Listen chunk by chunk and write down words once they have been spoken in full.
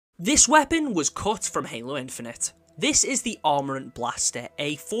This weapon was cut from Halo Infinite. This is the Armorant Blaster,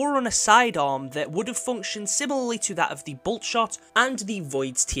 a forerunner sidearm that would have functioned similarly to that of the Bolt Shot and the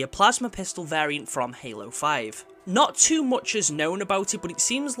Void's Tier Plasma Pistol variant from Halo 5. Not too much is known about it, but it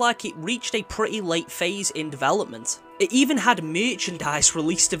seems like it reached a pretty late phase in development. It even had merchandise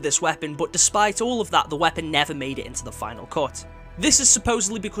released of this weapon, but despite all of that, the weapon never made it into the final cut. This is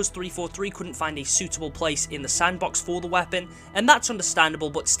supposedly because 343 couldn't find a suitable place in the sandbox for the weapon, and that's understandable,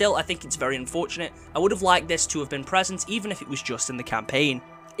 but still I think it's very unfortunate. I would have liked this to have been present even if it was just in the campaign.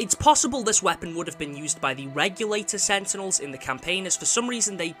 It's possible this weapon would have been used by the Regulator Sentinels in the campaign, as for some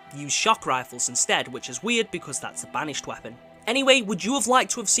reason they use shock rifles instead, which is weird because that's a banished weapon. Anyway, would you have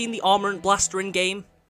liked to have seen the Armorant Blaster in game?